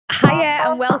Hiya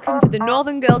and welcome to the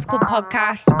Northern Girls Club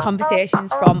podcast,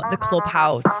 Conversations from the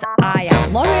Clubhouse. I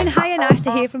am Lauren. Hiya, nice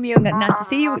to hear from you and nice to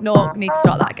see you. No, need to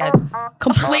start that again.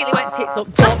 Completely went tits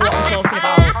up, don't know what I'm talking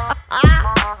about.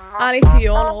 I need to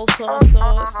yawn also,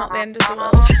 so it's not the end of the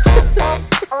world.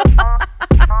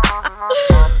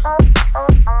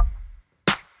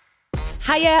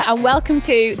 Hiya and welcome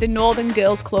to the Northern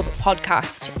Girls Club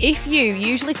podcast. If you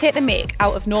usually take the mick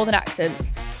out of northern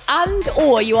accents and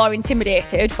or you are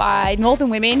intimidated by northern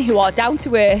women who are down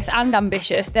to earth and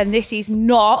ambitious, then this is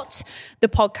not the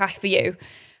podcast for you.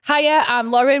 Hiya,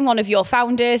 I'm Lauren, one of your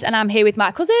founders, and I'm here with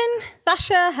my cousin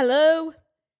Sasha, hello.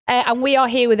 And we are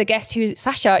here with a guest who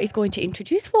Sasha is going to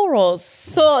introduce for us.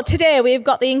 So today we've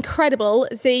got the incredible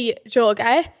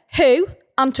Jogi, who,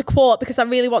 and to quote, because I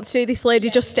really want to do this lady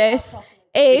justice,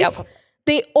 is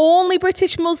the only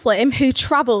British Muslim who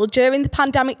travelled during the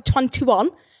pandemic 21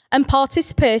 and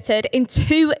participated in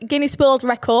 2 Guinness World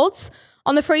Records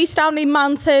on the freestanding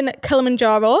mountain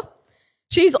Kilimanjaro.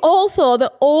 She's also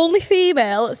the only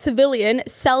female civilian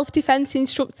self-defence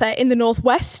instructor in the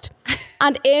Northwest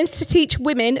and aims to teach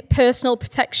women personal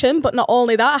protection. But not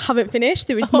only that, I haven't finished.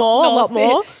 There is more, a lot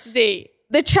more.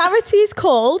 The charity is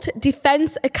called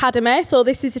Defence Academy. So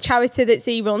this is a charity that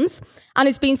Z runs and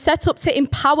it's been set up to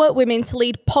empower women to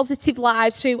lead positive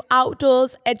lives through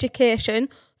outdoors, education,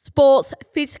 sports,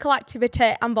 physical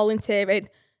activity and volunteering.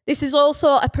 This is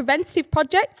also a preventative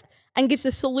project and gives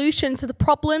a solution to the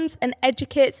problems and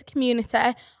educates the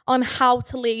community on how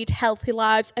to lead healthy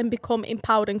lives and become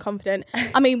empowered and confident.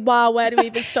 I mean, wow, where do we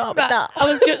even start with that? I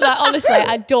was just like, honestly,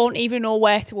 I don't even know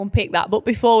where to unpick that. But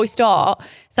before we start,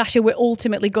 Sasha, we're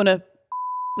ultimately going to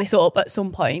this up at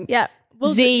some point. Yeah.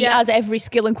 Z has every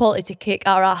skill and quality to kick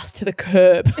our ass to the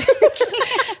curb.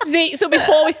 Z, so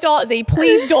before we start, Z,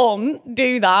 please don't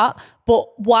do that.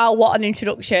 But wow, what an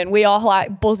introduction. We are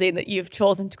like buzzing that you've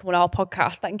chosen to come on our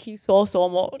podcast. Thank you so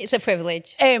much. It's a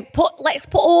privilege. Let's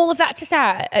put all of that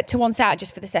to one side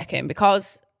just for the second,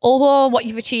 because although what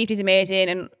you've achieved is amazing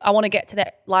and I want to get to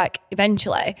that like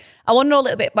eventually, I want to know a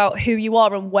little bit about who you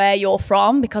are and where you're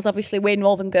from, because obviously we're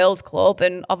Northern Girls Club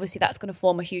and obviously that's going to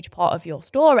form a huge part of your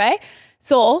story.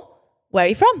 So where are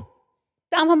you from?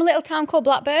 I'm from a little town called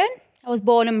Blackburn. I was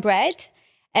born and bred.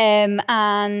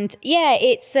 And yeah,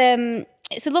 it's a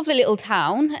lovely little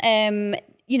town.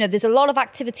 There's a lot of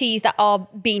activities that are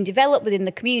being developed within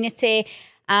the community.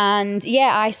 And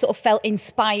yeah, I sort of felt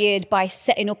inspired by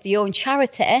setting up the own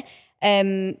charity,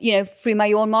 through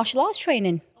my own martial arts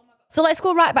training. So let's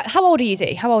go right back. How old are you,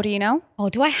 Z? How old are you now? Oh,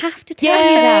 do I have to tell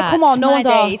you that? Come on, no one's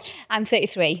asked. I'm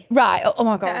 33. Right. Oh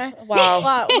my gosh. Wow.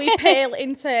 Wow. We pale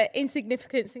into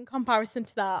insignificance in comparison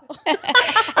to that.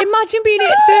 Imagine being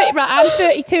at 30. Right, I'm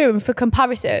 32, and for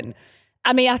comparison,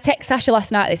 I mean, I text Sasha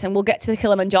last night this, and we'll get to the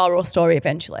Kilimanjaro story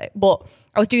eventually. But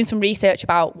I was doing some research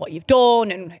about what you've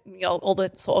done and all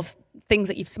the sort of things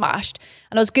that you've smashed,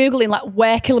 and I was googling like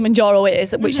where Kilimanjaro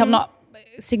is, which I'm not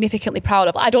significantly proud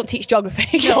of. I don't teach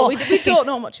geography. No, we don't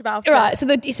know much about it. Right, so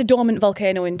it's a dormant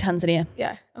volcano in Tanzania.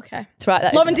 Yeah, okay. That's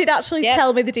right. Lauren did actually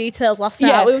tell me the details last night.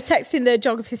 Yeah. We were texting the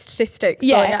geography statistics.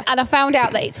 Yeah, and I found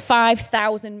out that it's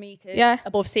 5,000 metres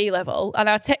above sea level. And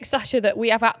I text Sasha that we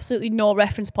have absolutely no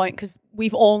reference point because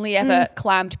we've only ever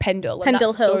climbed Pendle. And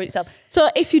Pendle that's the story Hill. itself. So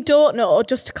if you don't know,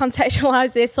 just to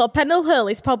contextualise this, so Pendle Hill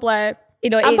is probably...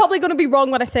 I'm probably going to be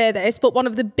wrong when I say this, but one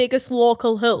of the biggest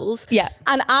local hills. Yeah.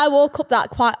 And I walk up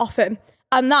that quite often.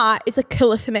 And that is a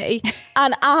killer for me.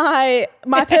 And my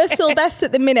personal best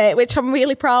at the minute, which I'm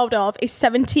really proud of, is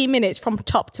 17 minutes from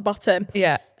top to bottom.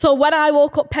 Yeah. So when I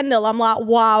walk up Pendle, I'm like,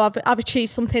 wow, I've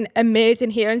achieved something amazing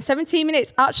here. And 17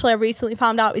 minutes, actually, I recently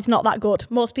found out is not that good.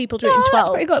 Most people do it in 12. That's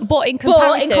pretty good. But in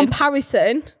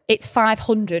comparison, it's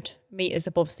 500 metres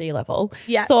above sea level.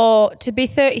 Yeah. So to be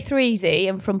 33, Z,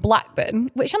 and from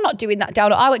Blackburn, which I'm not doing that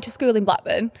down. I went to school in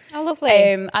Blackburn. Oh, lovely.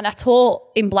 And I taught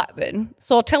in Blackburn.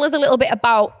 So tell us a little bit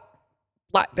about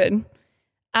Blackburn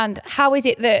and how is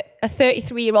it that a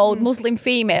 33-year-old Muslim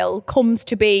female comes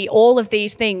to be all of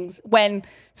these things when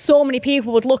so many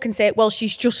people would look and say, well,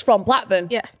 she's just from Blackburn.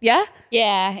 Yeah. Yeah?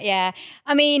 Yeah.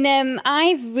 I mean,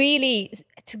 I've really...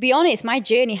 To be honest, my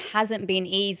journey hasn't been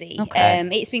easy. Okay.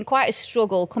 It's been quite a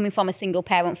struggle coming from a single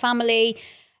parent family,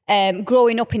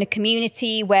 growing up in a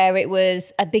community where it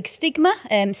was a big stigma,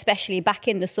 especially back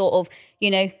in the sort of,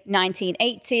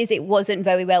 1980s. It wasn't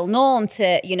very well known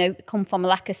to, come from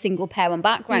like a single parent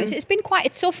background. So it's been quite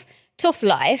a tough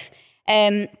life.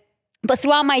 But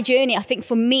throughout my journey, I think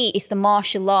for me, it's the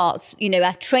martial arts.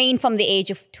 I trained from the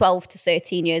age of 12 to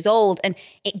 13 years old, and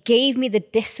it gave me the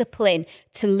discipline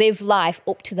to live life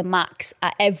up to the max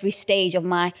at every stage of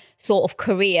my sort of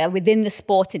career within the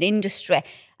sporting industry.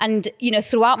 And,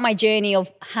 throughout my journey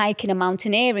of hiking and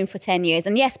mountaineering for 10 years,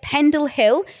 and yes, Pendle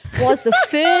Hill was the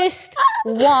first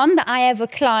one that I ever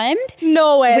climbed.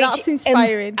 No way, that's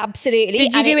inspiring. Absolutely.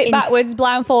 Did you do it backwards,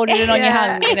 blindfolded and on your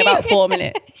hands in about 4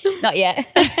 minutes? Not yet.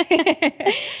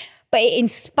 But it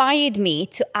inspired me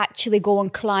to actually go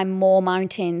and climb more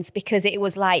mountains, because it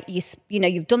was like,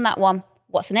 you've done that one.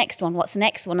 What's the next one? What's the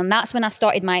next one? And that's when I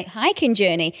started my hiking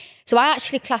journey. So I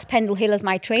actually class Pendle Hill as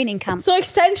my training camp. So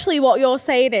essentially what you're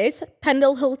saying is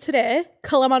Pendle Hill today,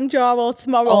 Kilimanjaro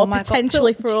tomorrow,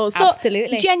 potentially for us. So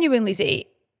absolutely. Genuinely, Z,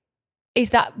 is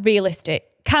that realistic?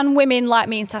 Can women like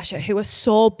me and Sasha, who are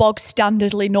so bog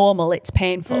standardly normal, it's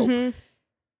painful,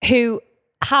 who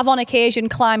have on occasion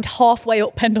climbed halfway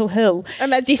up Pendle Hill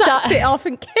and then sacked it off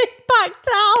and came back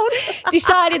down,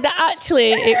 decided that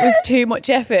actually it was too much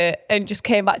effort and just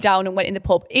came back down and went in the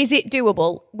pub. Is it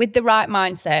doable with the right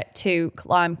mindset to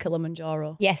climb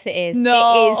Kilimanjaro? Yes, it is.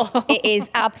 No. It is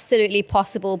absolutely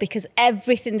possible, because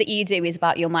everything that you do is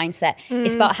about your mindset.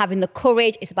 It's about having the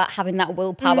courage. It's about having that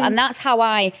willpower. And that's how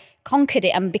I conquered it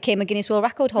and became a Guinness World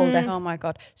Record holder. Oh my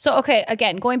God. So, okay,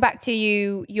 again, going back to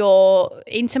you're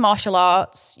into martial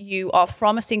arts, you are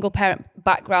from a single parent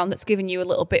background that's given you a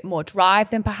little bit more drive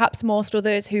than perhaps most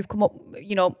others who've come up,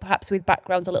 perhaps with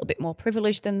backgrounds a little bit more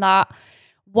privileged than that.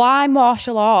 Why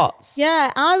martial arts?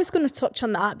 Yeah, I was going to touch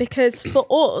on that, because for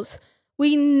us,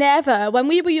 we never, when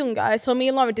we were younger, so me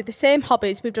and Lauren did the same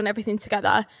hobbies, we've done everything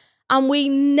together, and we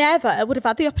never would have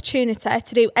had the opportunity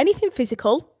to do anything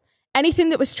physical, anything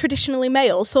that was traditionally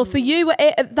male. So for you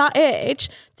at that age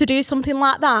to do something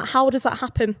like that, how does that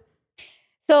happen?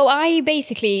 So I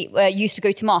basically used to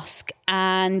go to mosque,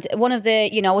 and one of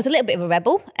the, I was a little bit of a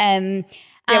rebel.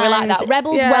 Yeah, we like that.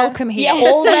 Rebels welcome here. Yes.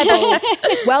 All rebels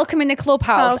welcome in the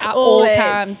clubhouse at all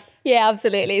times. Yeah,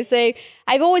 absolutely. So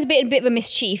I've always been a bit of a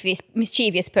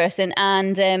mischievous person.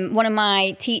 And one of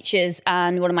my teachers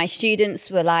and one of my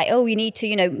students were like, oh, you need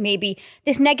to, maybe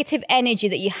this negative energy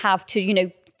that you have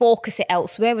to, focus it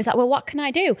elsewhere. I was like, well, what can I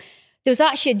do? There was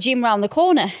actually a gym around the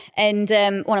corner, and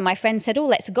one of my friends said, oh,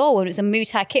 let's go. And it was a Muay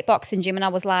Thai kickboxing gym. And I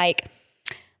was like,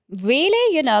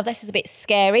 really? This is a bit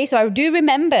scary. So I do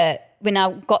remember when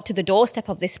I got to the doorstep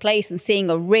of this place and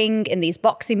seeing a ring and these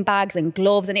boxing bags and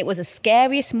gloves, and it was the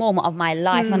scariest moment of my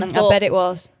life. And I thought, I bet it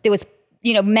was. There was,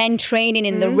 men training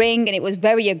in the ring, and it was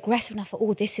very aggressive. And I thought,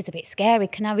 oh, this is a bit scary.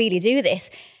 Can I really do this?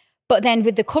 But then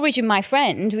with the courage of my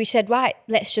friend, we said, right,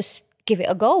 let's just give it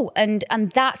a go. And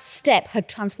that step had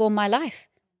transformed my life.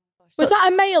 Was that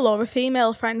a male or a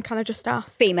female friend? Can I just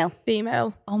ask? Female.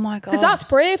 Oh my God. Because that's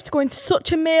brave to go into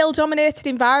such a male-dominated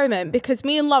environment, because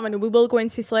me and Lauren, and we will go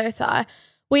into this later,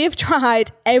 we have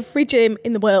tried every gym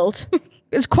in the world.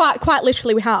 It's quite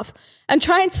literally we have. And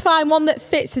trying to find one that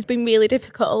fits has been really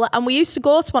difficult. And we used to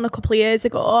go to one a couple of years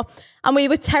ago, and we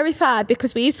were terrified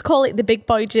because we used to call it the big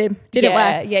boy gym, didn't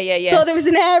we? Yeah. So there was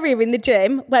an area in the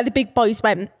gym where the big boys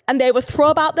went, and they would throw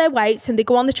about their weights and they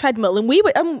go on the treadmill. And we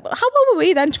were, how old were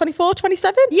we then? 24,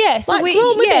 27? Yeah. So like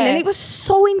grown women, and it was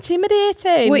so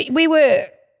intimidating. We were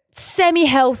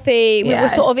semi-healthy. We were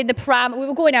sort of in the prime. We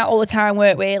were going out all the time,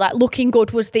 weren't we? Like, looking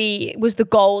good was the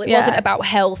goal. It wasn't about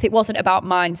health. It wasn't about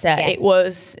mindset. Yeah. It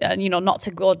was, not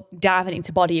to go diving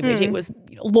into body image. It was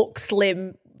look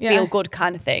slim, feel good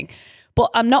kind of thing. But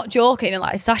I'm not joking, and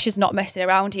like Sasha's not messing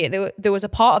around here. There was a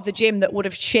part of the gym that would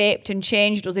have shaped and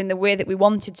changed us in the way that we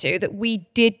wanted to, that we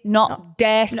did not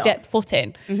dare step foot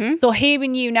in. Mm-hmm. So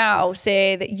hearing you now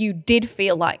say that you did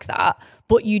feel like that,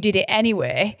 but you did it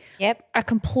anyway. Yep. I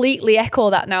completely echo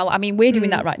that now. I mean, we're doing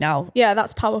that right now. Yeah,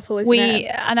 that's powerful, isn't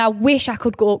it? And I wish I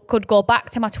could go back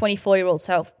to my 24-year-old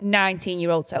self,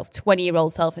 19-year-old self,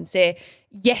 20-year-old self and say,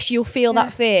 yes, you'll feel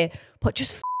that fear, but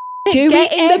just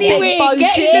get in the big boy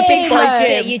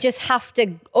gym. You just have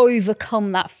to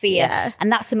overcome that fear. Yeah.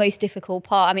 And that's the most difficult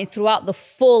part. I mean, throughout the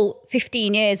full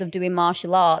 15 years of doing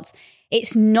martial arts,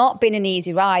 it's not been an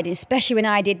easy ride, especially when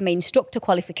I did my instructor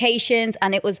qualifications,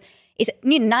 and it's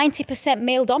 90%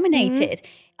 male dominated.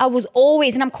 I was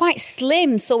always, and I'm quite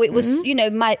slim, so it was,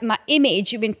 my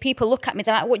image, when people look at me,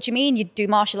 they're like, what do you mean you do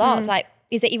martial arts? Like,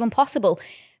 is it even possible?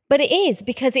 But it is,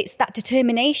 because it's that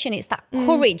determination, it's that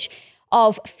courage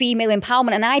of female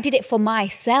empowerment. And I did it for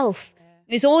myself.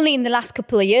 It was only in the last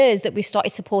couple of years that we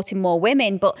started supporting more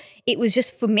women, but it was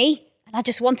just for me. And I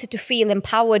just wanted to feel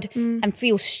empowered and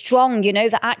feel strong,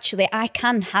 that actually I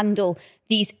can handle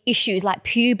these issues like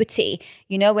puberty,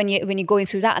 when you're going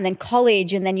through that, and then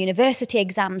college and then university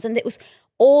exams. And it was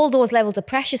all those levels of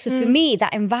pressure. So for me,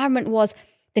 that environment was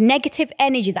the negative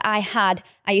energy that I had.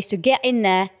 I used to get in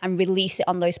there and release it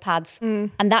on those pads.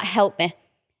 And that helped me.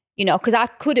 you know, because I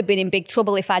could have been in big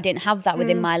trouble if I didn't have that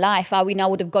within my life. I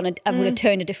would have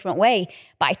turned a different way.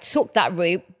 But I took that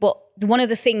route. But one of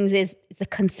the things is the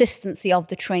consistency of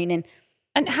the training.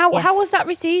 And how was that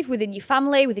received within your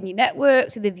family, within your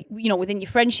networks, within your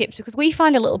friendships? Because we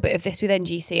find a little bit of this with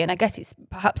NGC, and I guess it's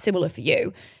perhaps similar for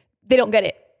you. They don't get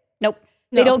it. Nope.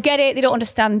 They don't get it. They don't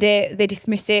understand it. They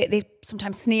dismiss it. They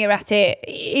sometimes sneer at it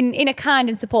in a kind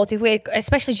and supportive way,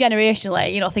 especially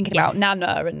generationally, you know, thinking about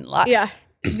Nana and like,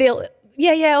 they'll,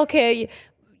 okay.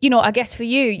 You know, I guess for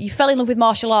you fell in love with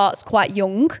martial arts quite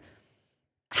young.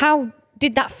 How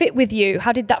did that fit with you?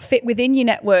 How did that fit within your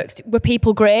networks? Were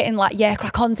people great and like, yeah,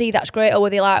 crack on, Z, that's great? Or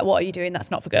were they like, what are you doing? That's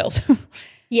not for girls.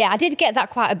 Yeah, I did get that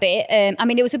quite a bit. I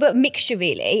mean, it was a bit of a mixture,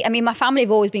 really. I mean, my family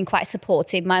have always been quite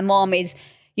supportive. My mom is,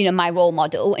 you know, my role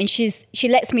model, and she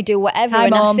lets me do whatever. Hi,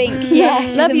 and Mom. I think, yeah,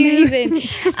 she's Love you. amazing.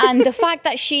 And the fact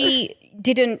that she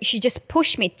just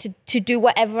pushed me to do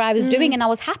whatever I was doing, and I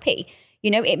was happy. You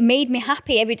know, it made me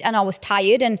happy and I was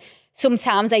tired, and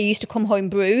sometimes I used to come home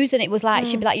bruised, and it was like,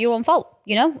 she'd be like, your own fault,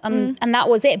 you know? And that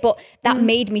was it. But that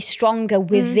made me stronger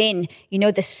within, you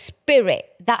know, the spirit.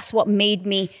 That's what made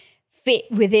me fit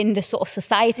within the sort of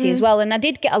society as well. And I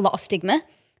did get a lot of stigma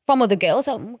from other girls.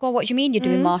 Oh, God, what do you mean you're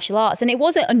doing martial arts? And it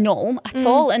wasn't a norm at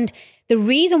all. And the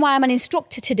reason why I'm an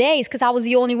instructor today is because I was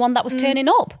the only one that was turning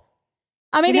up.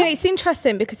 I mean, it's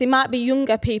interesting because it might be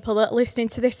younger people that are listening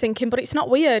to this thinking, but it's not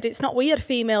weird. It's not weird, a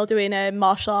female doing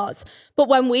martial arts. But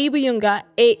when we were younger,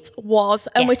 it was.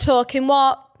 And we're talking,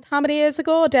 how many years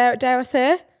ago, dare I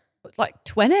say? Like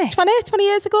 20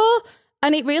 years ago.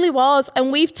 And it really was.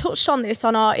 And we've touched on this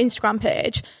on our Instagram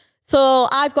page. So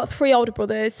I've got 3 older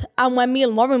brothers, and when me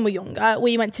and Lauren were younger,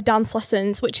 we went to dance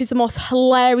lessons, which is the most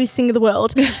hilarious thing in the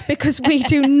world because we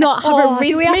do not have a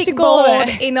rhythmic board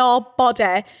in our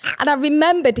body. And I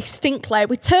remember distinctly,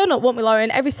 we turn up, won't we,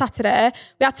 Lauren, every Saturday.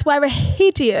 We had to wear a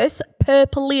hideous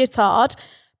purple leotard,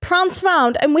 prance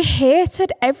around, and we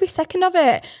hated every second of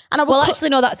it. And actually,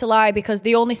 no, that's a lie, because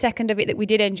the only second of it that we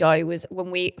did enjoy was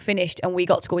when we finished and we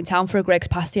got to go in town for a Greg's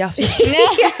pasty after.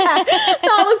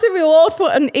 That was the reward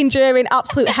for enduring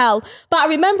absolute hell. But I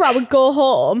remember I would go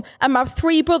home, and my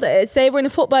 3 brothers, they were in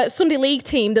a Sunday league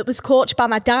team that was coached by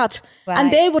my dad. Right.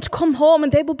 And they would come home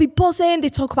and they would be buzzing.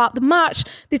 They'd talk about the match.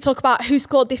 They'd talk about who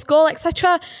scored this goal,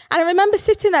 etc. And I remember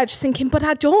sitting there just thinking, but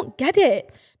I don't get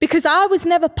it. Because I was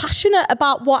never passionate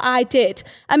about what I did.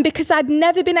 And because I'd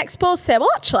never been exposed to say,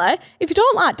 well, actually, if you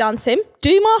don't like dancing,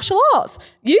 do martial arts.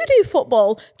 You do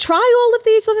football. Try all of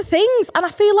these other things. And I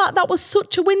feel like that was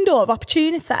such a window of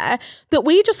opportunity that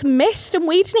we just missed, and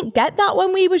we didn't get that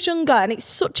when we was younger. And it's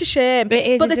such a shame. It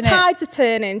is, but the tides are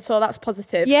turning, so that's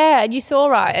positive. Yeah, and you're so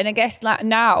right. And I guess like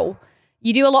now,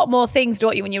 you do a lot more things,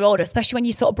 don't you, when you're older, especially when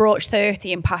you sort of broach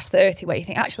 30 and past 30, where you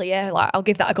think, actually, yeah, like I'll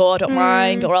give that a go, I don't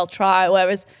mind, or I'll try.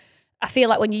 Whereas I feel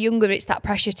like when you're younger, it's that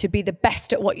pressure to be the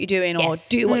best at what you're doing or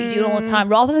do what you're doing all the time,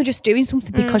 rather than just doing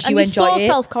something because you enjoy it. And you're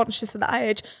so self-conscious at that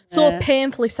age, so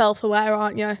painfully self-aware,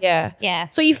 aren't you? Yeah.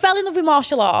 So you fell in love with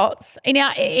martial arts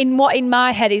in what in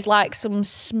my head is like some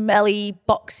smelly,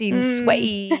 boxing,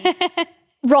 sweaty,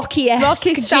 Rocky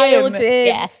style gym.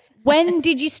 Yes. When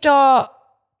did you start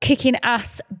kicking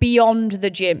ass beyond the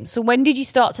gym? So when did you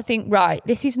start to think, right,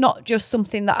 this is not just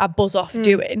something that I buzz off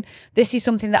doing, this is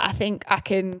something that I think I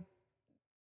can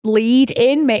lead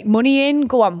in, make money in?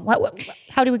 Go on,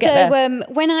 how do we get there?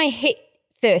 When I hit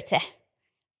 30,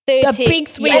 the big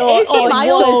 3-0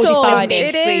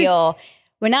 big 3-0.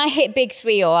 When I hit big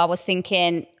 3-0, I was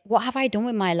thinking, what have I done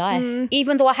with my life?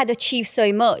 Even though I had achieved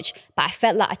so much, but I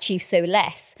felt like I achieved so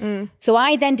less. So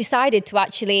I then decided to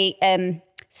actually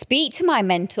speak to my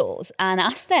mentors and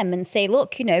ask them and say,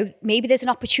 look, you know, maybe there's an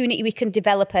opportunity we can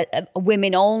develop a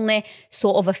women only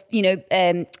sort of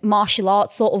martial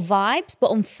arts sort of vibes.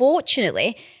 But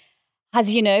unfortunately,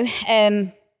 as you know,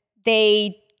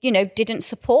 they didn't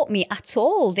support me at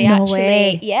all. They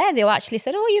they actually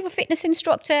said, oh, you're a fitness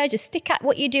instructor, just stick at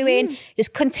what you're doing,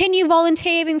 just continue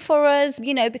volunteering for us,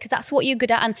 you know, because that's what you're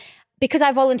good at. And because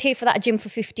I volunteered for that gym for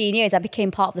 15 years, I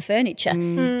became part of the furniture.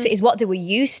 So it's what they were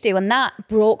used to, and that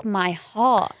broke my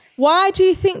heart. Why do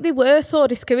you think they were so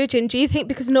discouraging? Do you think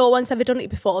because no one's ever done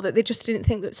it before that they just didn't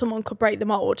think that someone could break the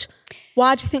mold?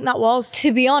 Why do you think that was?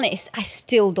 To be honest, I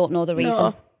still don't know the reason.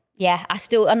 No. Yeah,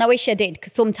 and I wish I did,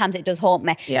 because sometimes it does haunt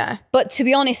me. Yeah. But to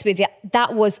be honest with you,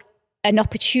 that was an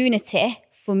opportunity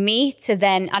for me to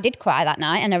then, I did cry that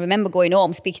night, and I remember going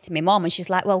home speaking to my mom, and she's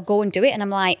like, well, go and do it. And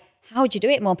I'm like, how'd you do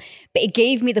it, Mum? But it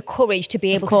gave me the courage to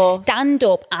be able to stand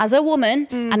up as a woman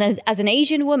and as an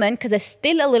Asian woman, because there's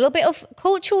still a little bit of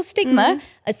cultural stigma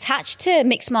attached to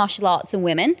mixed martial arts and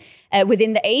women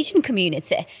within the Asian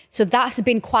community. So that's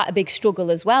been quite a big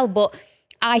struggle as well. But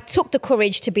I took the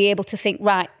courage to be able to think,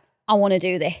 right, I want to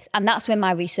do this. And that's when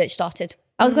my research started.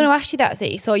 I was going to ask you that,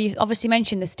 Z. So you obviously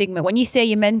mentioned the stigma. When you say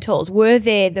your mentors, were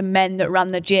they the men that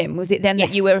ran the gym? Was it them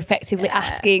that you were effectively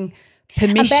asking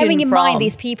permission and bearing in from? mind,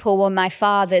 these people were my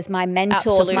fathers, my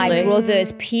mentors, my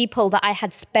brothers, people that I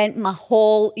had spent my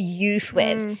whole youth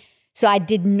with. So I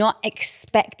did not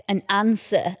expect an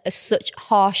answer as such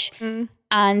harsh.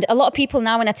 And a lot of people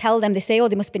now, when I tell them, they say, oh,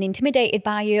 they must have been intimidated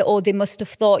by you, or they must have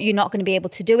thought you're not going to be able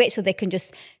to do it, so they can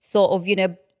just sort of,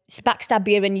 backstab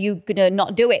you and you're going to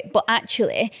not do it. But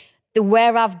actually,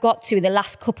 where I've got to the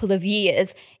last couple of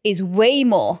years is way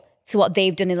more to what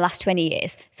they've done in the last 20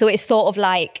 years. So it's sort of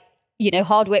like,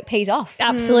 hard work pays off.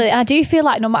 Absolutely. I do feel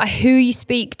like no matter who you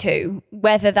speak to,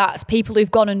 whether that's people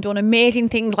who've gone and done amazing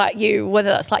things like you, whether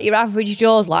that's like your average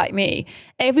Joes like me,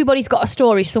 everybody's got a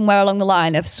story somewhere along the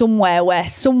line of somewhere where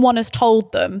someone has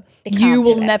told them, you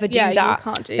will never do that. You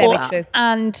can't do Very that. true.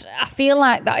 And I feel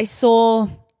like that is so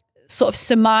sort of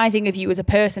surmising of you as a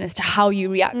person as to how you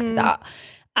react to that.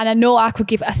 And I know I could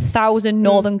give 1,000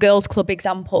 Northern Girls Club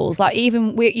examples. Like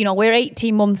even we're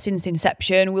 18 months since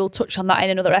inception. We'll touch on that in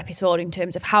another episode in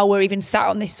terms of how we're even sat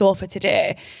on this sofa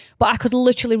today. But I could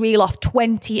literally reel off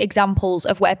 20 examples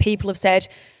of where people have said,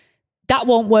 that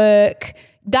won't work,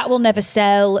 that will never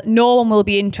sell, no one will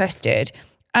be interested.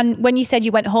 And when you said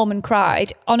you went home and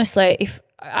cried, honestly, if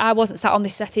I wasn't sat on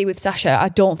this settee with Sasha, I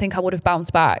don't think I would have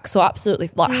bounced back. So absolutely,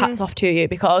 hats off to you,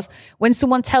 because when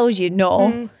someone tells you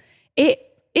no,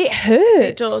 it hurts.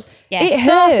 It does. Yeah. It hurts.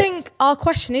 So I think our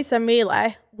question is then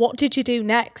really, what did you do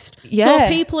next? Yeah.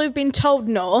 So people who've been told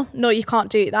no, you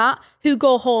can't do that, who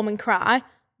go home and cry,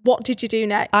 what did you do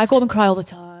next? I go home and cry all the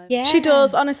time. Yeah. She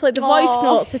does, honestly. The voice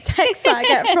notes, the texts that I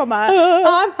get from her,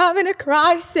 I'm having a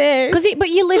crisis. But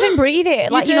you live and breathe it.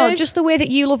 Like, do. Just the way that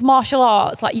you love martial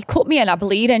arts, like you cut me and I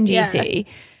bleed NGC.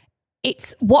 Yeah.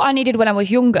 It's what I needed when I was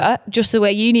younger, just the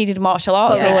way you needed martial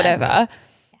arts or whatever.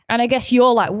 And I guess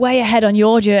you're like way ahead on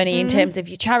your journey in terms of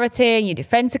your charity and your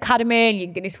defence academy and your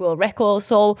Guinness World Records.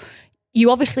 So you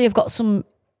obviously have got some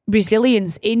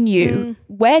resilience in you.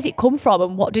 Where's it come from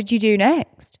and what did you do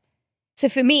next? So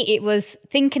for me, it was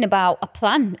thinking about a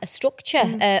plan, a structure,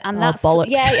 and that's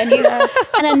bollocks.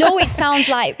 And I know it sounds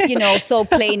like so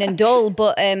plain and dull,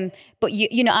 but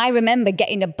I remember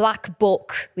getting a black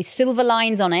book with silver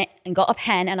lines on it and got a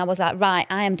pen, and I was like, right,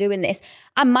 I am doing this.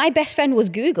 And my best friend was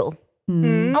Google.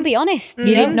 I'll be honest,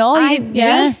 You didn't know? I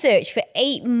researched for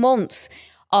 8 months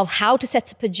of how to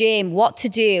set up a gym, what to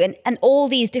do, and all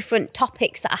these different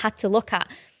topics that I had to look at.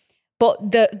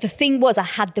 But the thing was, I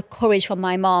had the courage from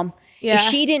my mom. Yeah. If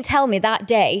she didn't tell me that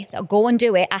day that go and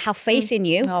do it, I have faith in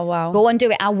you. Oh, wow. Go and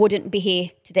do it. I wouldn't be here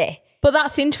today. But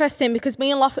that's interesting because me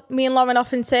and Lauren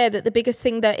often say that the biggest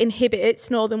thing that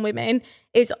inhibits Northern women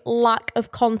is lack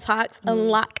of contacts and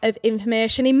lack of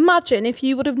information. Imagine if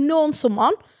you would have known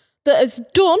someone that has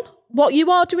done what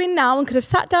you are doing now and could have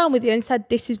sat down with you and said,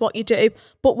 this is what you do.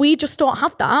 But we just don't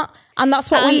have that. And that's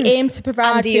what we aim to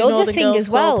provide. And the to other Northern thing Girls as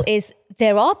well Club. is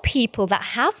there are people that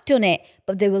have done it,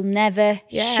 but they will never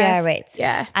share it.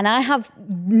 Yeah. And I have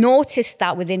noticed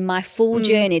that within my full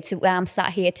journey to where I'm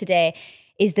sat here today,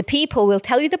 is the people will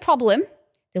tell you the problem,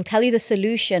 they'll tell you the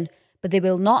solution, but they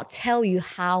will not tell you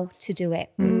how to do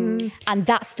it. And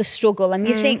that's the struggle. And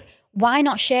you think, why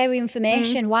not share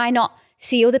information? Why not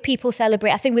see other people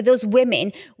celebrate? I think with us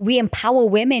women, we empower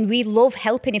women. We love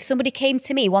helping. If somebody came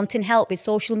to me wanting help with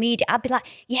social media, I'd be like,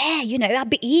 yeah, I'd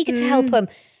be eager to help them.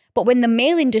 But when the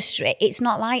male industry, it's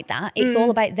not like that. It's all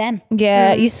about them.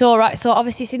 Yeah, you're so right. So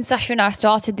obviously since Sasha and I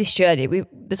started this journey,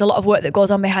 there's a lot of work that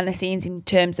goes on behind the scenes in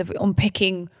terms of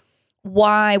unpicking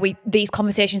why these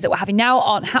conversations that we're having now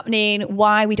aren't happening,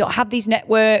 why we don't have these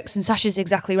networks. And Sasha's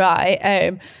exactly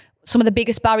right. Some of the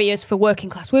biggest barriers for working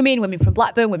class women from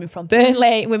Blackburn, women from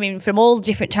Burnley, women from all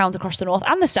different towns across the north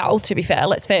and the south, to be fair,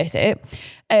 let's face it,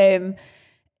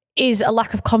 is a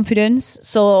lack of confidence.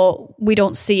 So we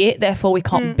don't see it, therefore we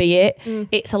can't be it.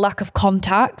 It's a lack of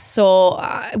contact. So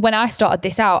when I started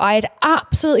this out, I had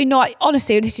absolutely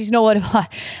honestly, this is no word of lie.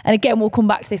 And again, we'll come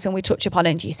back to this when we touch upon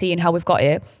NGC and how we've got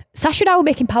here. Sasha and I were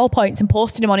making PowerPoints and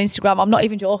posting them on Instagram. I'm not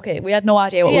even joking. We had no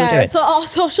idea what we were doing. So our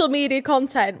social media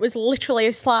content was literally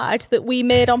a slide that we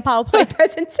made on PowerPoint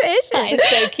presentation. That is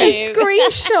so cute. A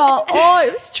screenshot. Oh,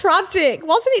 it was tragic.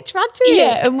 Wasn't it tragic?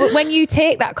 Yeah, and when you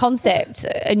take that concept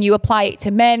and you apply it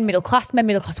to men, middle class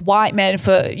white men,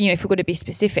 for if we're going to be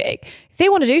specific, if they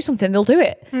want to do something, they'll do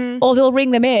it. Or they'll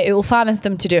ring their mate who will finance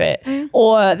them to do it.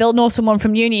 Or they'll know someone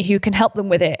from uni who can help them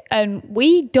with it. And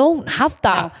we don't have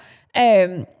that.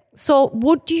 No. So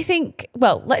do you think,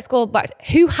 let's go back.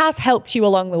 Who has helped you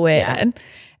along the way then?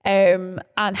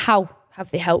 And how have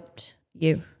they helped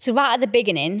You. So right at the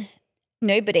beginning,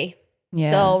 nobody.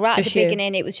 Yeah. So right at the you.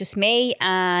 beginning, it was just me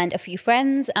and a few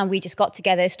friends, and we just got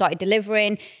together, started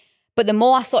delivering. But the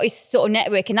more I started sort of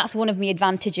networking, that's one of my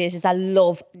advantages, is I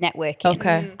love networking.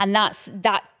 Okay. And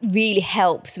that really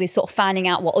helps with sort of finding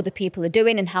out what other people are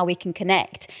doing and how we can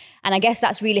connect. And I guess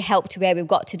that's really helped to where we've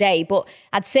got today. But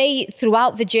I'd say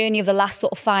throughout the journey of the last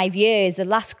sort of 5 years, the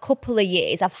last couple of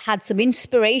years, I've had some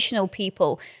inspirational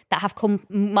people that have come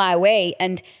my way,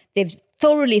 and they've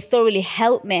thoroughly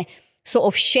helped me sort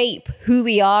of shape who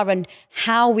we are and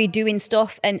how we're doing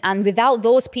stuff. And without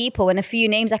those people, and a few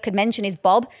names I could mention is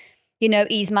Bob. You know,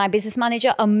 he's my business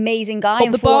manager, amazing guy.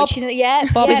 Bob Unfortunately,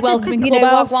 Bob is welcome in You know,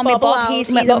 Clubhouse. Wagwan with Bob, he's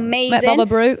amazing. Met Bob a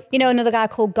brute. You know, another guy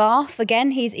called Garth,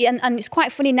 again, and it's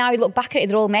quite funny now you look back at it,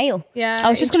 they're all male. Yeah, I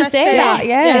was just going to say interesting. that,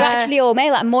 yeah. They're actually all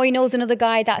male. Like Moino's another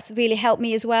guy that's really helped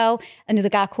me as well. Another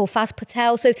guy called Faz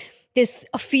Patel. So there's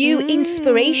a few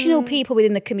inspirational people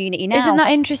within the community now. Isn't that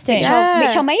interesting? Which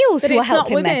are males But who are it's not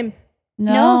helping me. women.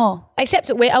 No.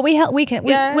 Except we'll go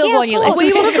on your list. Are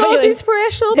we one of those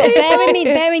inspirational But people?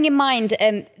 bearing in mind,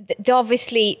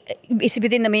 obviously, it's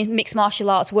within the mixed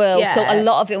martial arts world, so a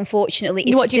lot of it, unfortunately,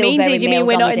 is What do you still mean? very Do you mean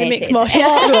we're not in the mixed male-dominated.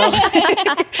 martial arts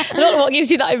world? I don't know what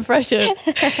gives you that impression.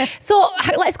 So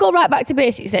let's go right back to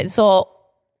basics then. So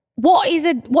what is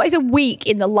a week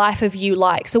in the life of you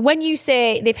like? So when you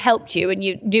say they've helped you and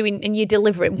you're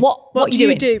delivering, what do you you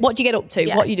doing? do? What do you get up to?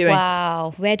 Yeah. What are you doing?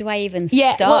 Wow, where do I even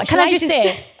Yeah, start? well, can I just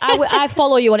say, I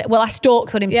follow you on it. Well, I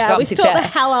stalk on Instagram. Yeah, we to be stalk fair. the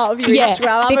hell out of your Yeah,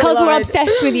 Instagram. haven't because we, we're Lauren?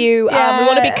 obsessed with you and we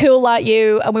want to be cool like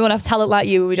you and we want to have talent like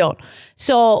you and we don't.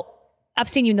 So I've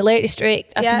seen you in the Lake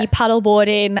District. I've seen you paddle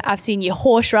boarding. I've seen you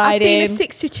horse riding. I've seen a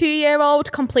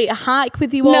 62-year-old complete a hike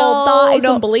with you all. That is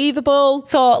unbelievable.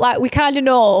 So like we kind of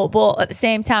know, but at the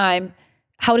same time,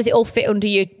 how does it all fit under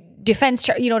your defence?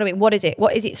 You know what I mean? What is it?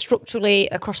 What is it structurally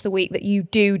across the week that you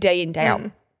do day in, day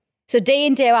out? So day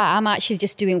in, day out, I'm actually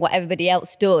just doing what everybody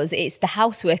else does. It's the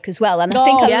housework as well. And I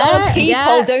think a lot of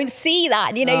people don't see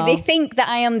that. You know, they think that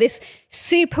I am this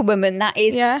superwoman that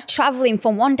is traveling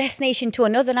from one destination to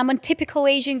another. And I'm a typical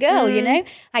Asian girl, you know.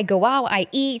 I go out, I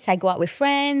eat, I go out with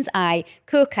friends, I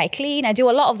cook, I clean, I do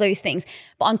a lot of those things.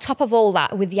 But on top of all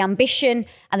that, with the ambition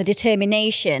and the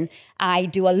determination, I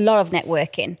do a lot of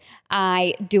networking.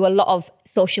 I do a lot of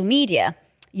social media.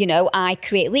 You know, I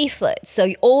create leaflets.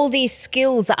 So all these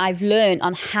skills that I've learned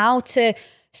on how to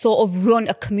sort of run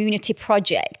a community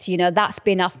project, you know, that's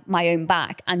been off my own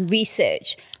back, and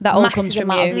research. That all comes from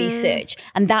amount you. of research.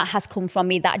 And that has come from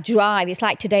me, that drive. It's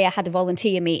like today I had a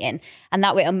volunteer meeting and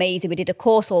that went amazing. We did a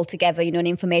course all together, you know, an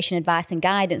information, advice and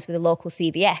guidance with a local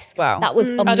CVS. Wow. That was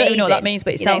amazing. I don't even know what that means,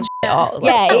 but it sounds so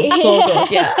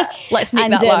good. Yeah. Let's nick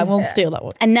And, that line. We'll steal that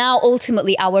one. And now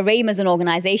ultimately our aim as an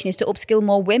organisation is to upskill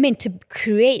more women to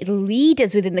create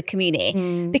leaders within the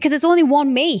community because there's only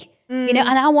one me, you know,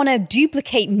 and I want to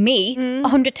duplicate me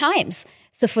 100 times.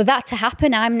 So for that to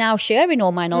happen, I'm now sharing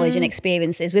all my knowledge and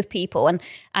experiences with people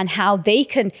and how they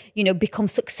can, you know, become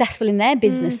successful in their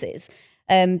businesses.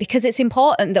 Because it's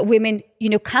important that women, you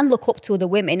know, can look up to other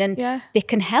women and they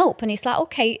can help. And it's like,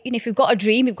 okay, you know, if you've got a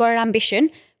dream, you've got an ambition,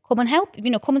 come and help, you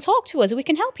know, come and talk to us and we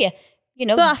can help you. You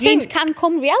know, dreams can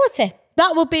come reality.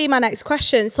 That will be my next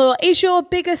question. So is your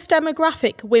biggest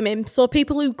demographic women? So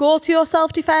people who go to your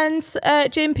self-defense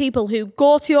gym, people who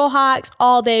go to your hikes,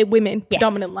 are they women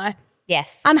predominantly?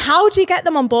 Yes. And how do you get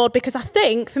them on board? Because I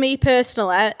think for me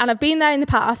personally, and I've been there in the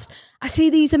past, I see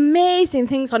these amazing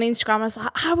things on Instagram. I was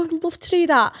like, I would love to do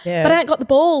that, but I ain't got the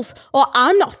balls, or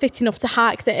I'm not fit enough to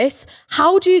hike this.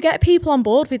 How do you get people on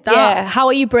board with that? Yeah. How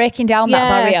are you breaking down that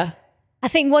barrier? I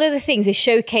think one of the things is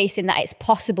showcasing that it's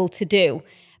possible to do,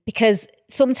 because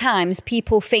sometimes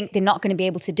people think they're not going to be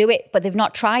able to do it, but they've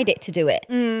not tried it to do it.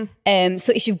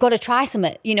 So it's, you've got to try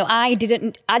something. You know, I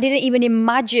didn't even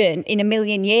imagine in a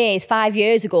million years, 5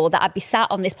 years ago, that I'd be sat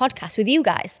on this podcast with you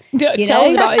guys. Tell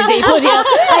us about it, Z. Bloody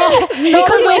hell. We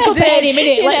could wake up any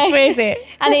minute, let's face it.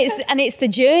 And it's the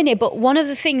journey. But one of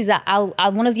the things that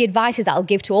one of the advices that I'll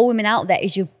give to all women out there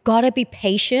is you've got to be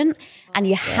patient and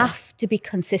you have to be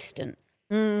consistent.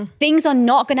 Things are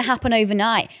not going to happen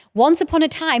overnight. Once upon a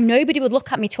time, nobody would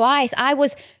look at me twice. I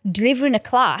was delivering a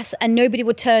class and nobody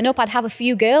would turn up. I'd have a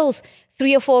few girls,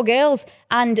 3 or 4 girls.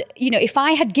 And, you know, if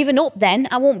I had given up then,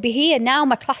 I won't be here. Now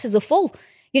my classes are full.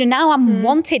 You know, now I'm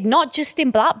wanted, not just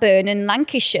in Blackburn and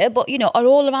Lancashire, but, you know,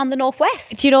 all around the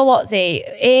Northwest. Do you know what, Z?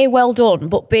 A, well done,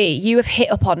 but B, you have hit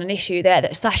upon an issue there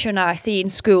that Sasha and I see in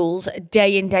schools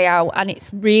day in, day out, and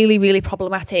it's really, really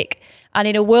problematic. And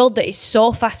in a world that is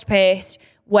so fast-paced,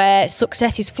 where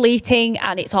success is fleeting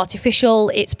and it's artificial,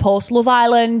 it's post-Love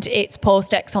Island, it's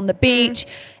post-Ex on the beach,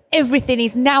 everything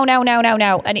is now,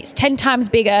 and it's 10 times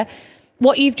bigger.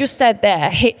 what you've just said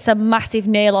there hits a massive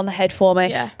nail on the head for me.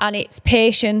 Yeah. And it's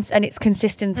patience and it's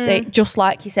consistency, just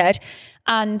like you said.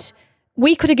 And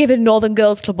we could have given Northern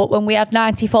Girls Club up when we had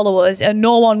 90 followers and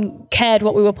no one cared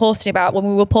what we were posting about when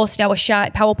we were posting our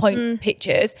shite PowerPoint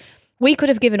pictures. We could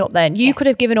have given up then. You could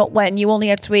have given up when you only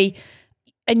had 3,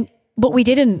 but we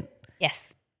didn't.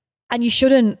 Yes. And you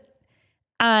shouldn't.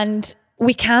 And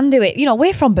we can do it. You know,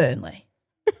 we're from Burnley.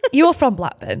 You're from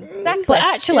Blackburn. Exactly. But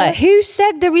actually, who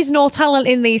said there is no talent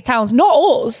in these towns? Not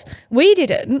us. We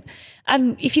didn't.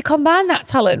 And if you combine that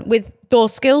talent with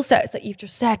those skill sets that you've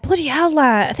just said, bloody hell,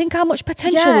 I think how much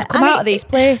potential would come out of these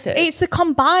places. It's a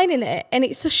combining it and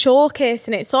it's a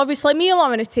showcasing it. So obviously me and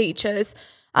Lauren are teachers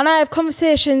and I have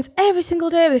conversations every single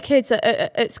day with the kids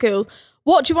at school.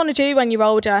 What do you want to do when you're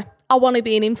older? I want to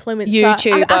be an influencer.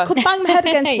 YouTuber. I could bang my head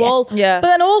against the wall. Yeah. But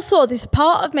then also there's a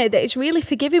part of me that is really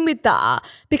forgiving with that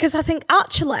because I think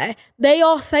actually they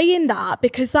are saying that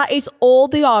because that is all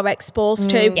they are exposed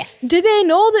to. Yes. Do they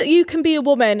know that you can be a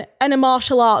woman and a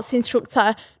martial arts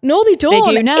instructor? No, they don't.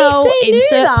 They do now. If they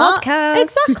Insert knew that, podcast.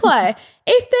 Exactly.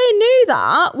 If they knew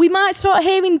that, we might start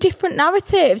hearing different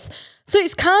narratives. So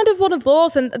it's kind of one of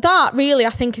those, and that really,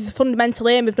 I think, is a fundamental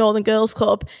aim of Northern Girls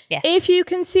Club. Yes. If you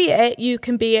can see it, you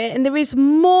can be it. And there is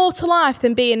more to life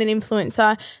than being an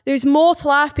influencer. There is more to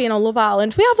life being on Love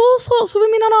Island. We have all sorts of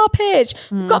women on our page.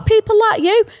 We've got people like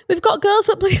you. We've got girls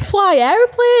that fly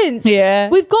aeroplanes. Yeah.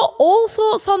 We've got all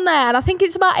sorts on there. And I think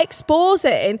it's about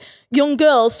exposing young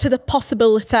girls to the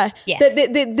possibility. Yes.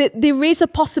 That there is a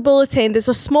possibility and there's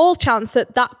a small chance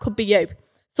that that could be you.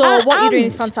 So what you're doing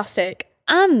is fantastic.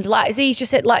 And like Z's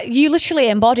just said, like you literally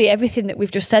embody everything that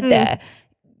we've just said there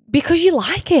because you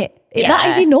like it. That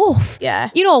is enough.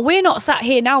 Yeah. You know, we're not sat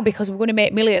here now because we're going to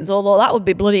make millions, although that would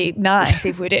be bloody nice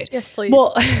if we did. Yes, please.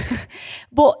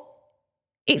 But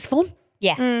it's fun.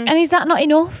 Yeah. And is that not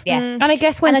enough? Yeah. And I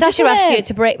guess when And I just Sasha asked wanna- you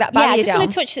to break that barrier I just down.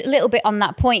 want to touch a little bit on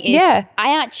that point. I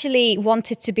actually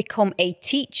wanted to become a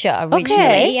teacher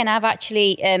originally, and I've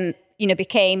actually,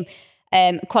 became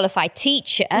qualified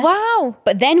teacher. Wow.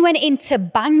 But then went into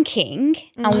banking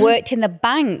and worked in the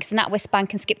banks, NatWest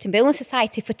Bank and Skipton Building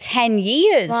Society for 10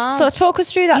 years. Wow. So talk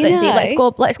us through that then, Zee. know. Let's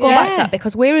go back to Yeah. that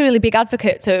because we're really big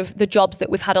advocates of the jobs that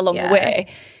we've had along the way.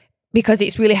 Because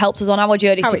it's really helped us on our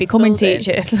journey to becoming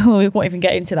teachers. We won't even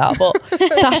get into that. But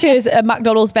Sasha's a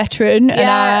McDonald's veteran and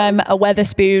I'm a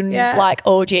Weatherspoons like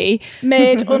OG.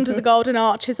 Made under the golden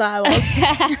arches I was.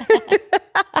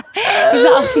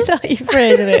 Is that your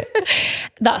phrase, isn't it?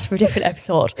 That's for a different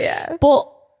episode. Yeah. But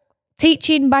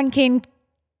teaching, banking,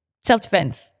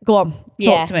 self-defense. Go on,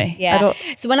 talk to me. Yeah.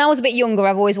 So when I was a bit younger,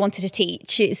 I've always wanted to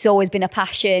teach. It's always been a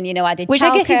passion. You know, I did Which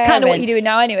I guess is childcare kind of what and- you're doing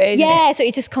now anyway, isn't it? so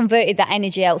it just converted that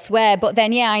energy elsewhere. But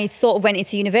then, I sort of went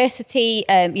into university,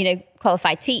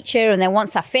 qualified teacher. And then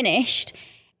once I finished,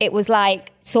 it was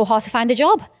like so hard to find a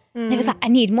job. And it was like, I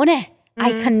need money.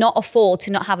 I cannot afford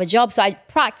to not have a job. So I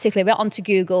practically went onto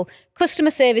Google, customer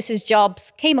services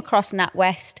jobs, came across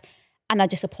NatWest, and I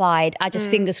just applied. I just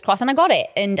fingers crossed, and I got it.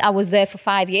 And I was there for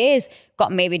 5 years,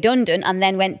 got made redundant, and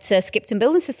then went to Skipton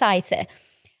Building Society.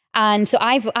 And so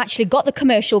I've actually got the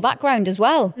commercial background as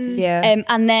well. Yeah.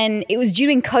 And then it was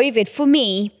during COVID for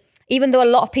me, even though a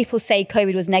lot of people say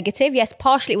COVID was negative, yes,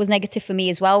 partially it was negative for me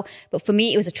as well. But for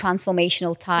me, it was a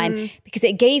transformational time because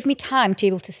it gave me time to be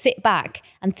able to sit back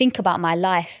and think about my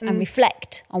life and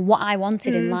reflect on what I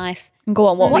wanted in life. Go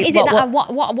on. What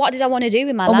did I want to do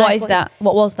in my life? What is that?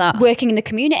 What was that? Working in the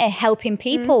community, helping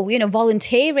people,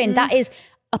 volunteering. That is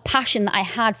a passion that I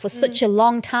had for such a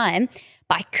long time,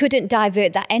 but I couldn't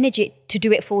divert that energy to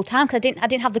do it full time because I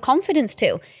didn't have the confidence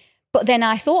to. But then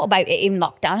I thought about it in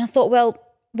lockdown. I thought, well,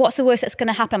 what's the worst that's going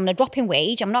to happen? I'm going to drop in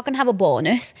wage. I'm not going to have a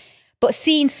bonus. But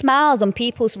seeing smiles on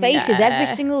people's faces every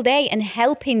single day and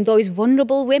helping those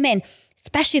vulnerable women,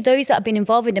 especially those that have been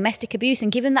involved in domestic abuse,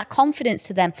 and giving that confidence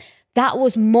to them, that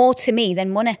was more to me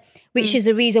than money, which is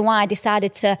the reason why I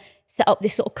decided to set up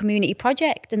this sort of community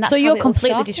project. And that's so how you're it all completely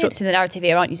started. disrupting the narrative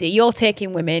here, aren't you? Zee? You're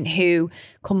taking women who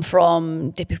come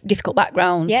from difficult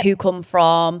backgrounds, who come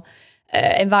from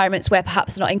environments where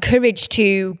perhaps they're not encouraged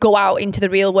to go out into the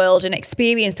real world and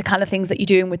experience the kind of things that you're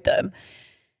doing with them.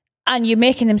 And you're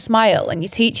making them smile and you're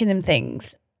teaching them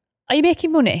things. Are you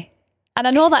making money? And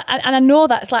I know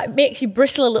that's like makes you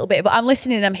bristle a little bit, but I'm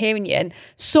listening and I'm hearing you. And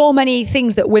so many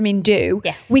things that women do,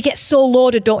 we get so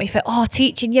loaded, don't we? For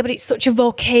teaching, but it's such a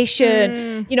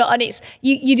vocation, and it's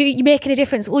you're making a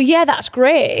difference. Well, yeah, that's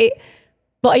great,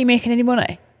 but are you making any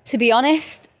money? To be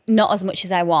honest, not as much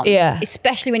as I want.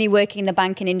 Especially when you're working in the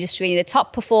banking industry and you're the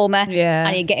top performer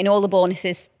and you're getting all the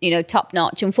bonuses, top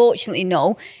notch. Unfortunately,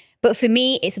 no. But for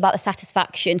me, it's about the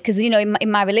satisfaction. Because, you know, in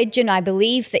my religion, I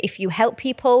believe that if you help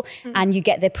people and you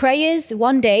get their prayers,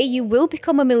 one day you will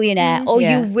become a millionaire or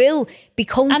you will be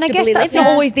comfortably And I guess that's living.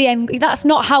 not always the end. That's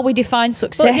not how we define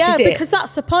success, But yeah, is it? because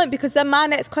that's the point. Because then my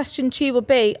next question to you would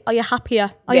be, are you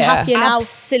happier? Are you happier now?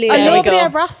 Absolutely. And There we nobody go.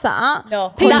 ever asks that. No.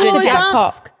 People That's the always jackpot.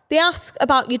 ask. They ask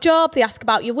about your job. They ask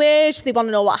about your wage. They want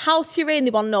to know what house you're in.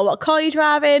 They want to know what car you're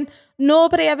driving.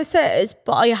 Nobody ever says,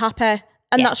 but are you happy?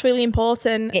 And that's really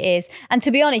important. It is. And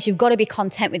to be honest, you've got to be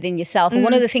content within yourself. And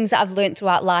one of the things that I've learned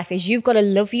throughout life is you've got to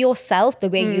love yourself the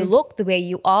way you look, the way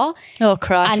you are. Oh,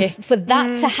 crikey. And for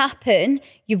that to happen,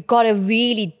 you've got to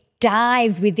really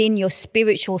dive within your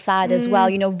spiritual side as well,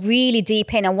 you know, really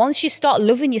deep in. And once you start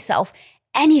loving yourself,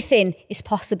 anything is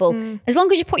possible. As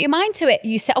long as you put your mind to it,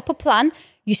 you set up a plan,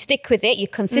 you stick with it, you're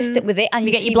consistent with it, and you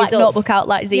you get see your black results. notebook out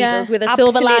like Z Yeah. does with a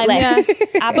silver line. Yeah. Absolutely.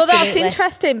 But that's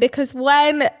interesting because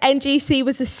when NGC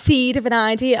was the seed of an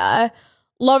idea,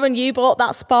 Lauren, you bought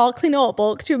that sparkly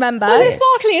notebook. Do you remember? Was it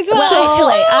sparkly as well?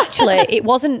 Well, actually, it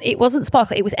wasn't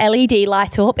sparkly. It was LED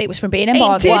light up. It was from B&M It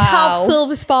Bargain. did have Wow.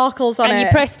 silver sparkles on And it. you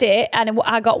pressed it, and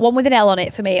I got one with an L on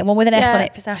it for me and one with an S Yeah. on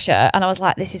it for Sasha. And I was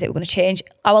like, this is it. We're going to change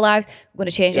our lives. We're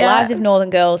going to change the Yeah. lives of Northern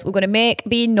girls. We're going to make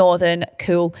being Northern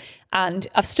cool. And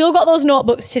I've still got those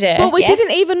notebooks today. But we Yes.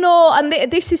 didn't even know, and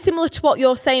this is similar to what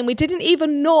you're saying, we didn't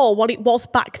even know what it was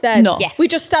back then. No. Yes. We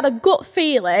just had a gut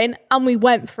feeling and we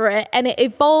went for it and it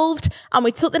evolved and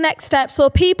we took the next step. So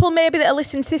people maybe that are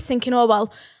listening to this thinking, oh,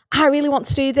 well, I really want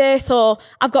to do this, or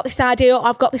I've got this idea, or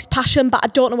I've got this passion, but I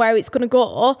don't know where it's going to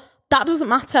go. That doesn't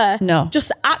matter. No.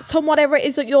 Just act on whatever it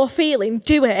is that you're feeling,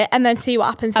 do it, and then see what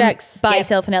happens next. Buy Yeah.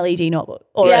 yourself an LED notebook.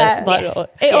 Or Yeah. a black Yes.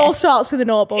 notebook. It all starts with a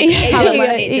notebook. It does.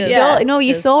 Apparently. It does. Yeah. No,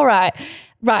 you're does. so right.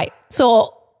 Right.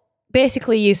 So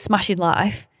basically, you smashing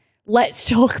life. Let's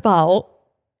talk about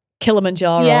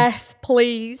Kilimanjaro. Yes,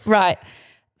 please. Right.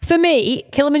 For me,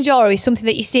 Kilimanjaro is something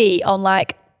that you see on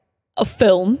like a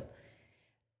film.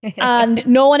 And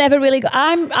no one ever really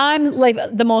I'm live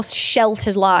the most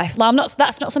sheltered life. Like,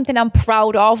 that's not something I'm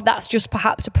proud of. That's just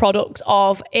perhaps a product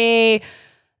of the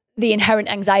inherent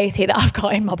anxiety that I've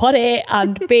got in my body,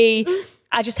 and B,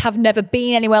 I just have never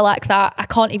been anywhere like that. I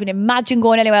can't even imagine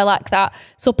going anywhere like that.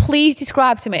 So please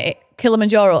describe to me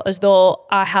Kilimanjaro as though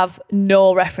I have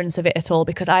no reference of it at all,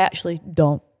 because I actually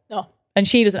don't. No. And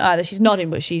she doesn't either. She's nodding,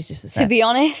 but she's just the To same. be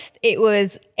honest, it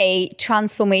was a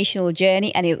transformational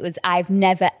journey, and I've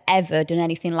never ever done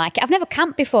anything like it. I've never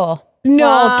camped before. No,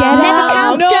 Wow. get Never out.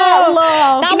 camped. No. Get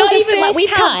lost. That Not was the even like first we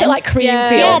camped at time. like cream Yeah.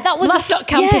 fields. Yeah, that was that's the- not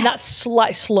camping. yeah. That's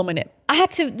like slumming it.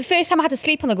 The first time I had to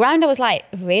sleep on the ground, I was like,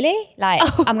 really? Like,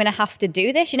 Oh. I'm going to have to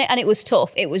do this, you know? And it was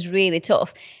tough. It was really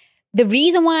tough. The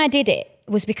reason why I did it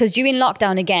was because during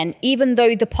lockdown again, even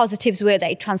though the positives were that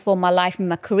it transformed my life and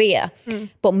my career,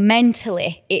 but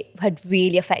mentally it had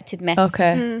really affected me.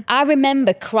 Okay. I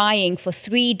remember crying for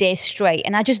 3 days straight,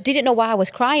 and I just didn't know why I was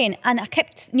crying. And I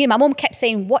kept, my mum kept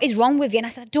saying, what is wrong with you? And I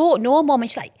said, I don't know, Mum. And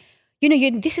she's like,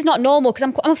 this is not normal, because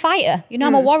I'm a fighter,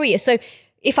 I'm a warrior. So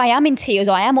if I am in tears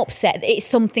or I am upset, it's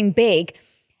something big.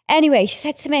 Anyway, she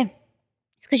said to me,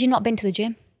 it's because you've not been to the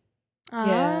gym.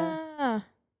 Ah.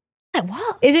 Like,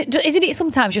 what? Isn't it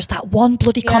sometimes just that one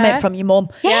bloody Yeah. comment from your mum?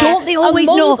 Yeah. Don't they always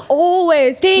And know? mums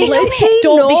always They bloody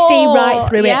don't they see know. right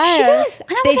through it? Yeah. She does.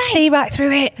 And I They was like, see right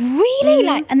through it. really?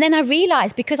 Like, and then I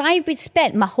realised, because I've been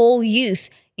spent my whole youth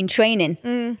in training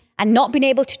and not been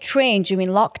able to train during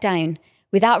lockdown,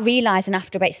 without realising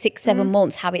after about 6-7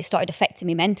 months how it started affecting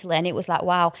me mentally. And it was like,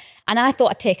 wow. And I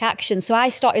thought I'd take action. So I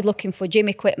started looking for gym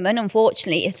equipment.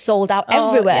 Unfortunately, it's sold out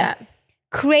everywhere. yeah.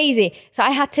 Crazy. So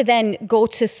I had to then go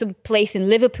to some place in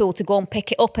Liverpool to go and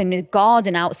pick it up in the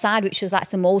garden outside, which was like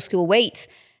some old school weights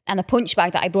and a punch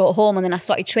bag that I brought home. And then I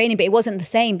started training, but it wasn't the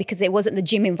same because it wasn't the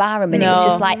gym environment. It was No.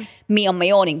 just like me on my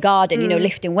own in garden,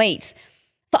 lifting weights.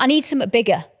 But I need something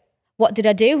bigger. What did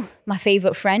I do? My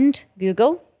favourite friend,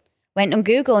 Google. Went on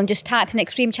Google and just typed in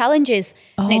extreme challenges.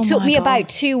 And it took my me God. about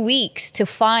 2 weeks to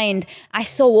find, I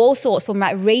saw all sorts from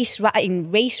like race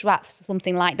rafts,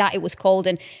 something like that it was called,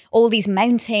 and all these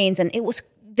mountains, and it was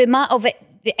the amount of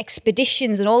the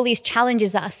expeditions and all these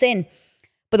challenges that I've seen.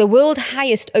 But the world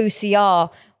highest OCR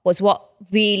was what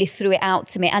really threw it out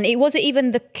to me. And it wasn't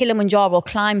even the Kilimanjaro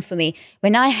climb for me.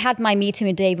 When I had my meeting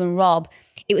with Dave and Rob,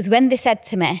 it was when they said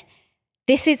to me,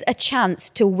 this is a chance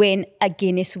to win a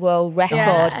Guinness World Record.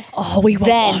 Yeah. Oh, we want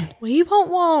Then one. We want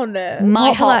one. my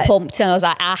What, heart like- pumped and I was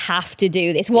like, I have to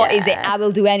do this. What is it? Yeah. I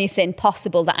will do anything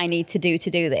possible that I need to do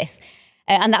this.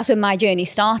 And that's when my journey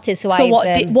started. So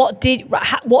what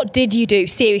did you do?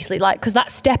 Seriously, like, because that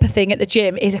stepper thing at the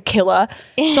gym is a killer.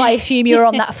 So I assume you were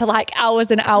on that for like hours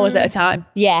and hours at a time.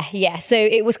 Yeah. So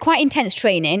it was quite intense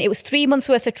training. It was 3 months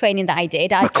worth of training that I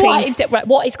did.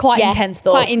 What is quite intense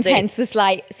though? Quite intense. It's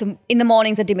like in the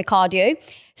mornings I do my cardio.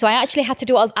 So I actually had to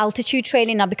do altitude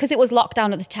training now because it was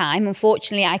lockdown at the time.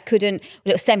 Unfortunately, I couldn't,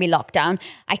 it was semi-lockdown.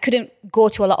 I couldn't go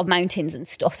to a lot of mountains and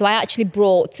stuff. So I actually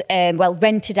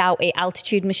rented out a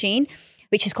altitude machine,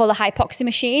 which is called a hypoxia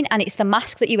machine. And it's the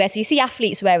mask that you wear. So you see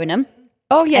athletes wearing them.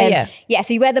 Oh, yeah. Yeah,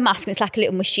 so you wear the mask and it's like a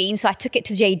little machine. So I took it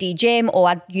to JD gym or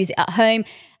I'd use it at home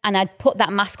and I'd put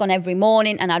that mask on every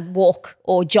morning and I'd walk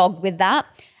or jog with that.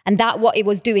 And that what it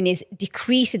was doing is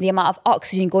decreasing the amount of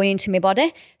oxygen going into my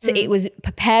body. So it was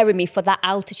preparing me for that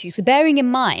altitude. So bearing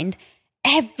in mind,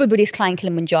 everybody's climbing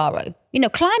Kilimanjaro. You know,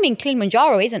 climbing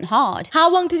Kilimanjaro isn't hard. How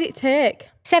long did it take?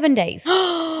 7 days.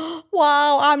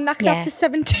 Wow, I'm knackered after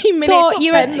 17 minutes. So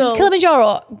you're at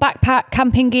Kilimanjaro, backpack,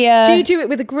 camping gear. Do you do it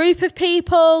with a group of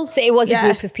people? So it was a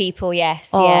group of people,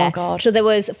 yes. Oh, God. So there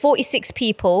was 46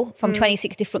 people from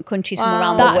 26 different countries from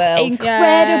around the world. That's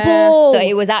incredible. So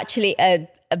it was actually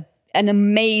an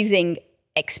amazing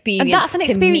experience. And that's an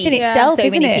experience in itself, so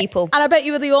isn't many it? people. And I bet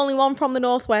you were the only one from the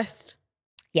Northwest.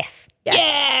 Yes.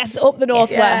 Yes, up the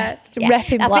Northwest. Yeah.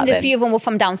 Repping I think Blackburn. a few of them were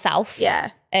from down south.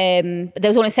 Yeah. But there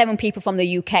was only 7 people from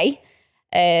the UK.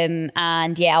 And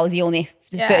I was the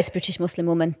first British Muslim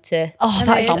woman to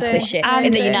accomplish it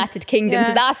in the United Kingdom. Yeah.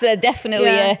 So that's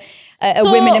definitely a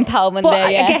women empowerment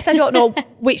there. I guess I don't know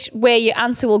which way your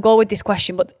answer will go with this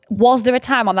question, but was there a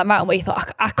time on that mountain where you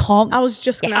thought, I can't? I was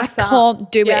just going to ask that. I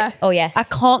can't do it. Oh, yes. I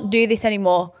can't do this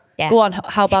anymore. Yeah. Go on,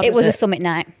 how bad was it? It was a summit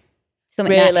night.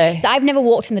 Really? So I've never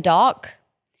walked in the dark.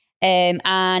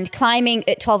 And climbing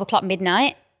at 12 o'clock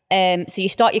midnight. So you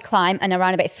start your climb and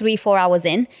around about 3-4 hours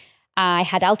in, I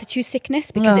had altitude sickness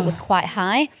because it was quite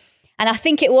high. And I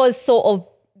think it was sort of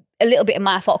a little bit of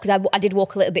my fault because I did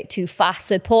walk a little bit too fast.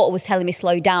 So Porter was telling me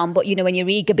slow down, but you know, when you're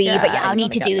eager, I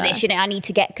need to do this, I need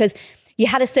to get, because you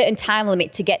had a certain time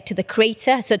limit to get to the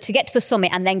crater. So to get to the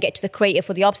summit and then get to the crater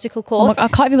for the obstacle course. Oh my God, I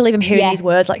can't even believe I'm hearing these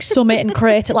words like summit and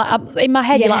crater. Like in my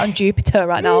head, you're like on Jupiter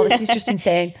right now. This is just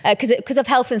insane. Because of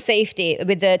health and safety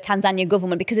with the Tanzania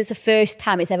government, because it's the first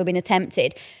time it's ever been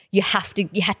attempted, you had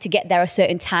to get there a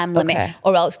certain time limit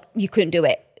or else you couldn't do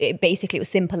it. It was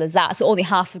simple as that. So only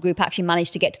half the group actually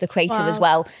managed to get to the crater as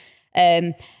well.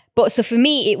 But so for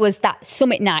me, it was that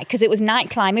summit night because it was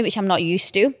night climbing, which I'm not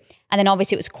used to. And then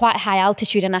obviously it was quite high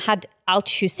altitude and I had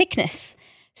altitude sickness.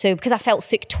 So because I felt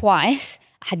sick twice,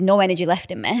 I had no energy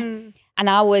left in me. And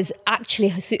I was actually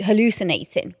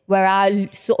hallucinating where I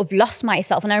sort of lost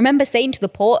myself. And I remember saying to the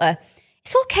porter,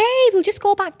 it's okay, we'll just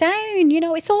go back down.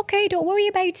 It's okay, don't worry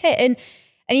about it. And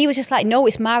he was just like, no,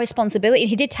 it's my responsibility. And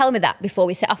he did tell me that before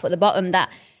we set off at the bottom, that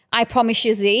I promise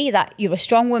you, Z, that you're a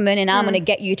strong woman and I'm going to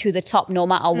get you to the top no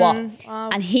matter what. Wow.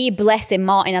 And he, bless him,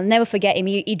 Martin, I'll never forget him,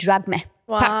 he dragged me.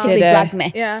 Practically dragged me.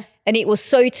 Yeah. And it was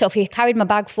so tough. He carried my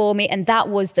bag for me and that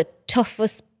was the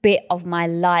toughest bit of my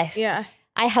life. Yeah.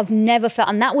 I have never felt,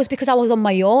 and that was because I was on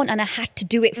my own and I had to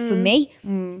do it for me.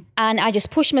 And I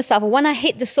just pushed myself. And when I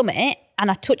hit the summit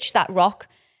and I touched that rock,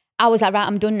 I was like, right,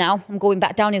 I'm done now. I'm going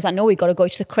back down. He was like, no, we got to go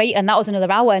to the crater. And that was another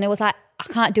hour. And it was like,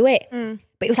 I can't do it.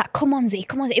 But it was like, come on, Z,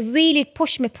 come on. It really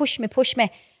pushed me.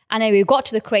 And then we got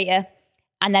to the crater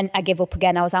and then I gave up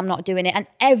again. I'm not doing it. And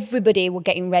everybody were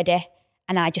getting ready.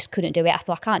 And I just couldn't do it. I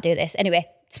thought, I can't do this. Anyway,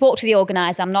 spoke to the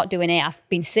organiser. I'm not doing it. I've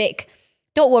been sick.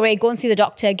 Don't worry. Go and see the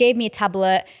doctor. Gave me a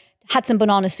tablet. Had some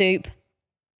banana soup.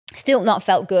 Still not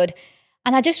felt good.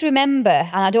 And I just remember,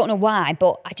 and I don't know why,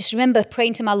 but I just remember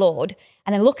praying to my Lord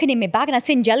and then looking in my bag and I'd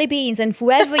seen jelly beans. And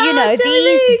whoever,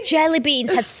 these jelly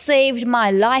beans had saved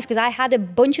my life because I had a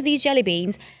bunch of these jelly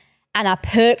beans. And I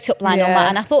perked up like no matter.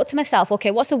 And I thought to myself,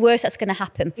 okay, what's the worst that's going to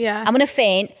happen? Yeah. I'm going to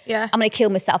faint. Yeah. I'm going to kill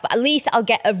myself. But at least I'll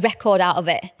get a record out of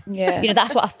it. Yeah.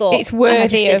 That's what I thought. It's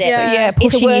worthy of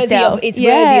pushing yourself. It's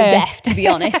worthy of death, to be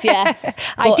honest. Yeah.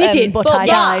 I did it, but I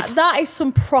died. That is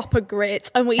some proper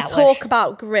grit. And we talk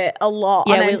about grit a lot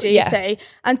on MGC. Yeah.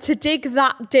 And to dig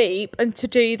that deep and to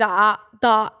do that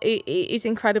is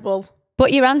incredible.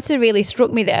 But your answer really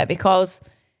struck me there because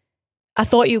I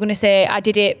thought you were going to say, I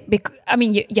did it.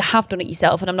 You have done it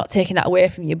yourself and I'm not taking that away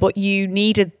from you, but you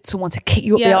needed someone to kick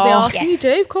you up the arse. Yes. You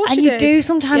do, of course and you do. And you do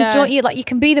sometimes, don't you? Like you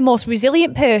can be the most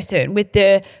resilient person with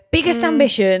the biggest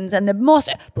ambitions and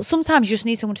but sometimes you just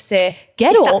need someone to say,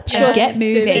 get up and get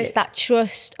moving. It's that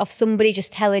trust of somebody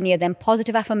just telling you them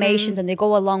positive affirmations and they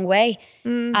go a long way.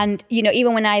 And,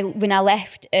 even when I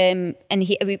left and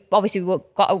we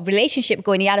got a relationship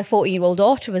going, he had a 14-year-old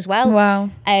daughter as well. Wow.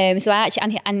 So I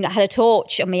actually, and I had a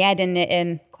torch on my head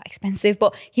and quite expensive,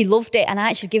 but he loved it. And I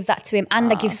actually give that to him.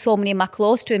 And I give so many of my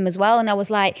clothes to him as well. And I was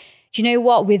like, do you know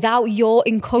what? Without your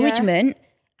encouragement,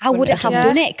 I wouldn't have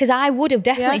done it, because I would have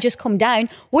definitely just come down,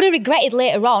 would have regretted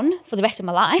later on for the rest of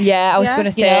my life. Yeah, I was going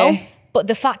to say. You know? But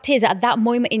the fact is, at that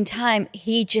moment in time,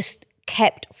 he just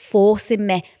kept forcing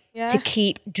me to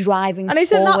keep driving forward. And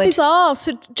isn't that bizarre?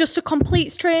 So just a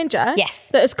complete stranger Yes.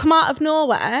 that has come out of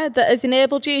nowhere that has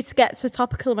enabled you to get to the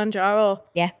top of Kilimanjaro.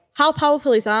 Yeah. How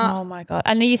powerful is that? Oh my God.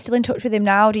 And are you still in touch with him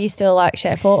now? Do you still like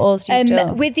share photos? Do you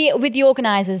still... With the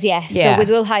organisers, yes. Yeah. So with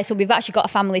Will High, so we've actually got a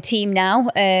family team now.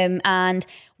 And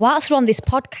whilst we're on this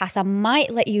podcast, I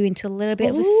might let you into a little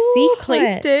bit of a secret.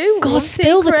 Please do. God,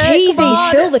 spill the tea, Zee.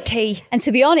 Spill the tea. And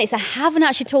to be honest, I haven't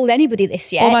actually told anybody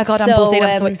this yet. Oh my God, I'm buzzing.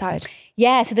 I'm so excited.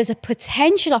 Yeah, so there's a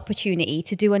potential opportunity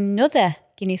to do another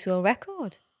Guinness World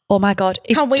Record. Oh my God.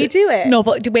 Can we do it? No,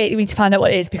 but wait, we need to find out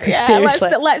what it is, because seriously.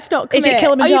 Let's not commit. Is it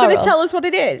Kilimanjaro? Are you going to tell us what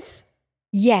it is?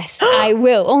 Yes, I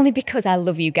will, only because I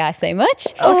love you guys so much.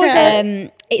 Okay.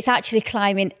 It's actually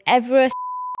climbing Everest.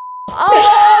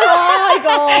 Oh my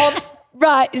God.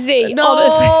 Right, Zee. No,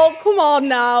 honestly. come on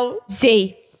now.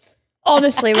 Zee.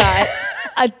 Honestly, right.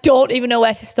 I don't even know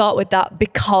where to start with that,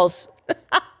 because,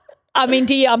 I mean,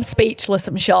 I'm speechless.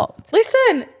 I'm shocked.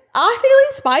 Listen, I feel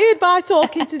inspired by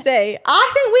talking to Zee.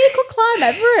 I think we could climb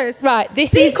Everest. Right,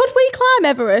 Could we climb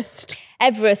Everest?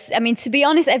 Everest. I mean, to be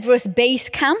honest, Everest Base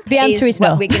Camp The answer is what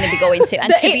no. we're going to be going to.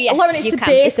 And Lauren, it's you the can.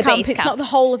 base It's the camp. base It's camp. not the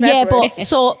whole of Yeah, Everest. but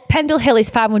so Pendle Hill is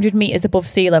 500 metres above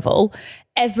sea level.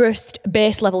 Everest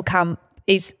base level camp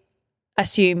is,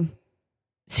 assume,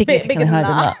 significantly bigger than higher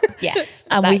than that. Yes.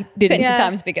 And like we didn't. 20 Yeah.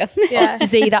 times bigger. Yeah.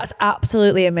 Zee, that's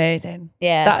absolutely amazing.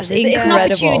 Yeah, That's so it's an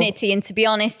incredible. opportunity. And to be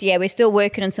honest, we're still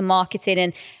working on some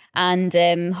marketing and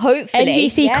hopefully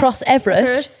NGC Cross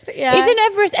Everest. Yeah. Isn't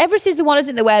Everest is the one,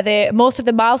 isn't there, where most of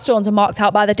the milestones are marked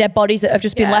out by the dead bodies that have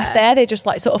just been left there. They're just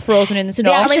like sort of frozen in the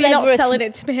snow. I mean, you're not Everest- selling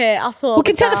it to me here at all. We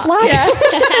can take the flag. Yeah.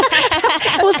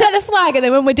 We'll take the flag, and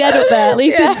then when we're dead up there, at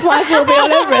least the flag will be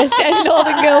on Everest and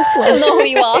Northern Girls I Club. know who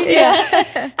you are.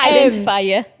 Yeah. Identify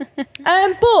you.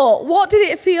 But what did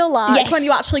it feel like Yes. when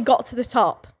you actually got to the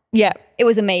top? Yeah. It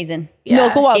was amazing. No,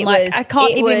 go on. I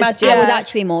can't even imagine. I was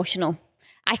actually emotional.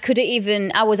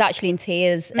 I was actually in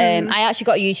tears. I actually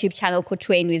got a YouTube channel called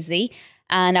Train with Z,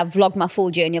 and I've vlogged my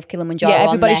full journey of Kilimanjaro. Yeah, on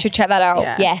everybody there. should check that out.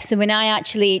 Yeah. Yes, and when I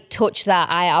actually touched that,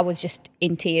 I was just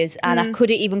in tears, and I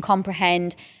couldn't even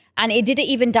comprehend. And it didn't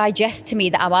even digest to me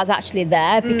that I was actually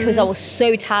there, because I was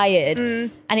so tired.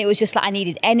 And it was just like I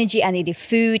needed energy, I needed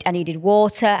food, I needed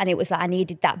water, and it was like I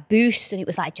needed that boost. And it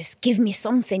was like, just give me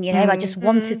something, I just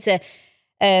wanted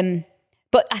to...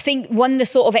 But I think when the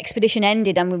sort of expedition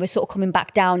ended and we were sort of coming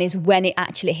back down is when it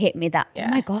actually hit me that, oh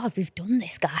my God, we've done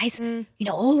this, guys.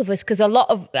 All of us, because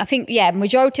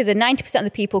majority of the 90% of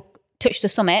the people touched the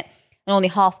summit and only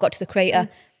half got to the crater.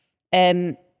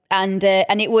 And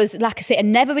it was, like I say, a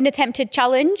never been attempted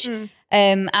challenge.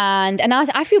 And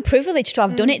I feel privileged to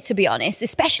have done it, to be honest,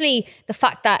 especially the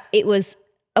fact that it was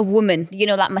a woman,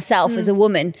 like myself as a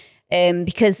woman,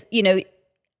 because, a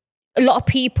lot of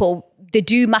people, they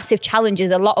do massive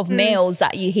challenges, a lot of males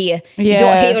that you hear. You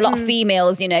don't hear a lot of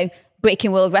females,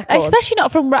 breaking world records. Especially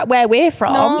not from where we're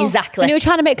from. No. Exactly. And you're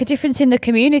trying to make a difference in the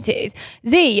communities.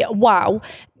 Zee, wow.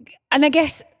 And I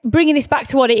guess bringing this back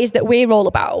to what it is that we're all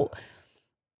about,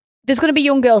 there's going to be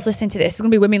young girls listening to this, there's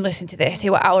going to be women listening to this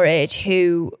who are our age,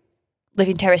 who live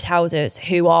in terraced houses,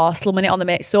 who are slumming it on the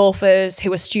mate's sofas,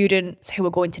 who are students, who are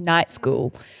going to night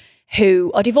school,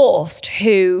 who are divorced,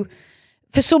 who...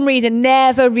 for some reason,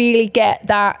 never really get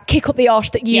that kick up the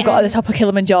arse that you got at the top of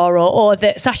Kilimanjaro, or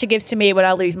that Sasha gives to me when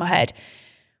I lose my head.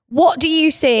 What do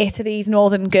you say to these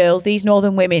northern girls, these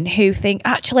northern women who think,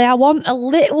 actually, I want a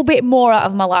little bit more out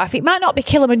of my life? It might not be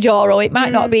Kilimanjaro. It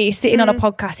might not be sitting on a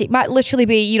podcast. It might literally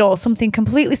be, something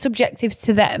completely subjective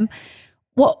to them.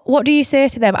 What do you say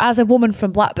to them as a woman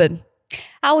from Blackburn?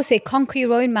 I would say conquer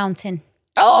your own mountain.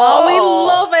 Oh, we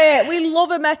love it. We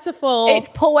love a metaphor. It's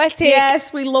poetic.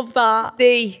 Yes, we love that.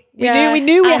 We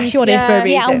knew we actually wanted for a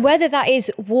reason. Yeah, and whether that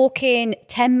is walking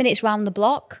 10 minutes round the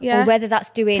block or whether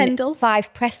that's doing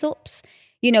 5 press-ups,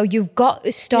 you've got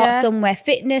to start somewhere.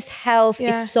 Fitness, health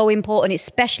is so important,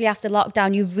 especially after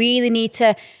lockdown. You really need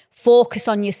to focus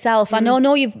on yourself. I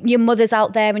know your mother's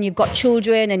out there and you've got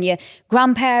children and your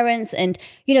grandparents and,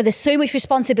 there's so much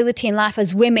responsibility in life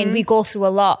as women. We go through a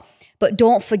lot. But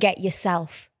don't forget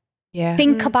yourself. Yeah.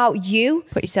 Think about you.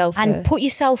 Put yourself and put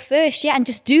yourself first. Yeah. And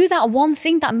just do that one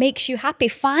thing that makes you happy.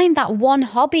 Find that one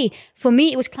hobby. For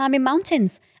me, it was climbing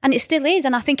mountains. And it still is.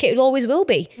 And I think it always will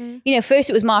be. First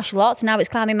it was martial arts. Now it's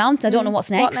climbing mountains. I don't know what's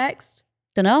next. What next?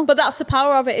 Don't know. But that's the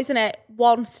power of it, isn't it?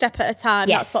 One step at a time.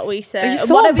 Yes. That's what we say.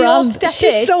 So Whatever your on brand. step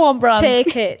She's is, so on brand.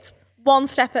 take it. One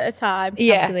step at a time.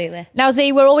 Yeah. Absolutely. Now,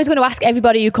 Z, we're always going to ask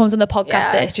everybody who comes on the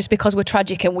podcast Yeah. this, just because we're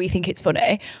tragic and we think it's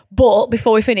funny. But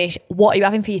before we finish, what are you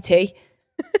having for your tea?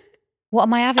 What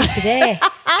am I having today?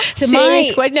 So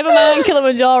Serious question. Never mind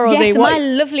Kilimanjaro. Yes, Z. so What- my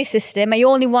lovely sister, my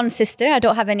only one sister, I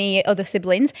don't have any other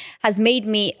siblings, has made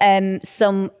me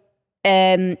some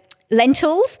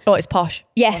lentils. Oh, it's posh.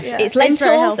 Yes, Yeah. it's It's very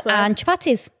lentils healthy. and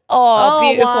chapatis. Oh, Oh,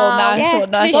 beautiful. wow. Nice Yeah,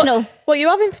 one. Nice. traditional. What are you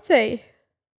having for tea?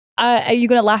 Are you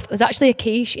going to laugh? There's actually a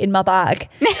quiche in my bag,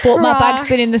 but my bag's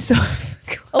been in the sun.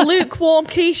 A lukewarm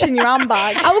quiche in your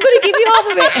handbag. I'm going to give you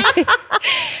half of it.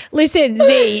 Listen,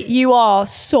 Z, you are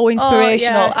so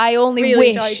inspirational. yeah. I only Really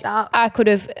wish enjoyed that. I could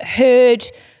have heard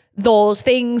those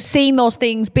things, seen those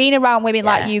things, been around women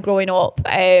like you growing up.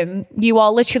 You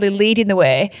are literally leading the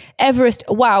way. Everest,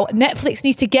 wow, Netflix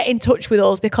needs to get in touch with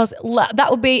us, because that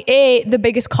would be the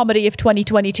biggest comedy of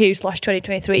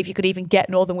 2022/2023 if you could even get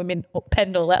Northern women up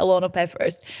Pendle, let alone up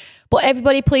Everest. But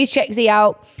everybody, please check Z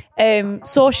out.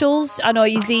 Socials, I know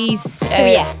you Z's. So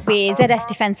we're ZS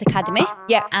Defence Academy.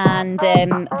 Yeah. And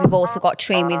we've also got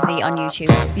Train with Z on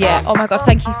YouTube. Yeah. Oh my God,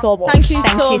 thank you so much. Thank you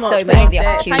Thank so you much. so much for the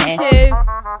Thank opportunity. you.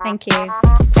 Thank you.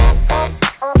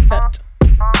 Perfect.